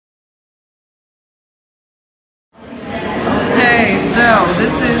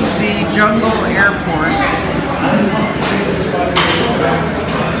This is the jungle airport.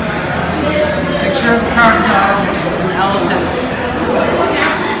 Picture of crocodiles and elephants.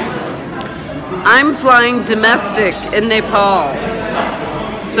 I'm flying domestic in Nepal.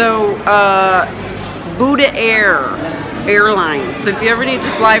 So, Buddha Airlines. So if you ever need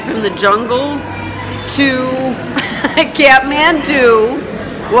to fly from the jungle to Kathmandu,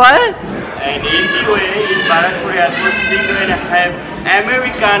 what? And anyway, in Barakpur Airport, single and have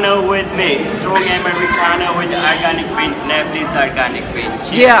Americano with me. Strong Americano with organic beans, Nepalese organic beans.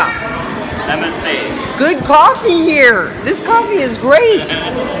 Cheers. Yeah. Namaste. Good coffee here. This coffee is great.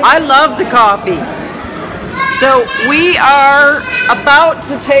 I love the coffee. So we are about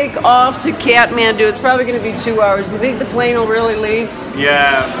to take off to Kathmandu. It's probably going to be 2 hours. Do you think the plane will really leave?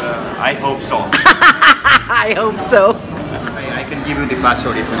 Yeah, I hope so. I hope so. I can give you the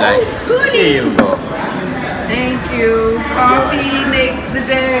password if you like. Oh, goody. Here you go. Thank you. Coffee makes the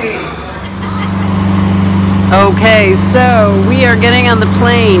day. Okay, so we are getting on the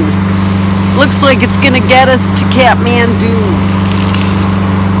plane. Looks like it's going to get us to Kathmandu.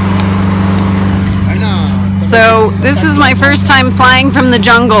 So this is my first time flying from the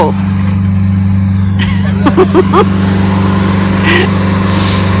jungle.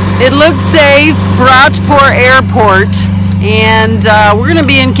 It looks safe, Bharatpur Airport, and we're going to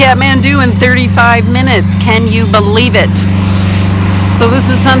be in Kathmandu in 35 minutes. Can you believe it? So this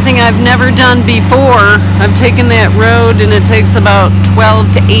is something I've never done before. I've taken that road and it takes about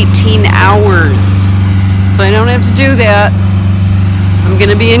 12 to 18 hours. So I don't have to do that. I'm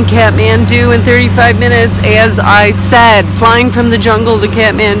going to be in Kathmandu in 35 minutes, as I said, flying from the jungle to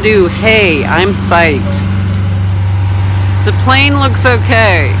Kathmandu. Hey, I'm psyched. The plane looks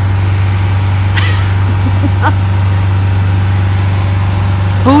okay.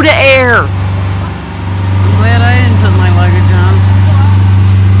 Buddha Air. I'm glad I didn't put my luggage on.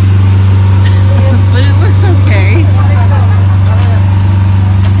 But it looks okay.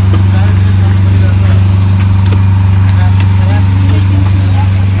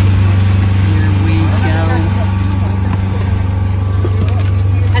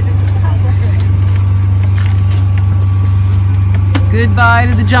 Goodbye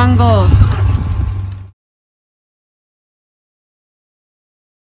to the jungle.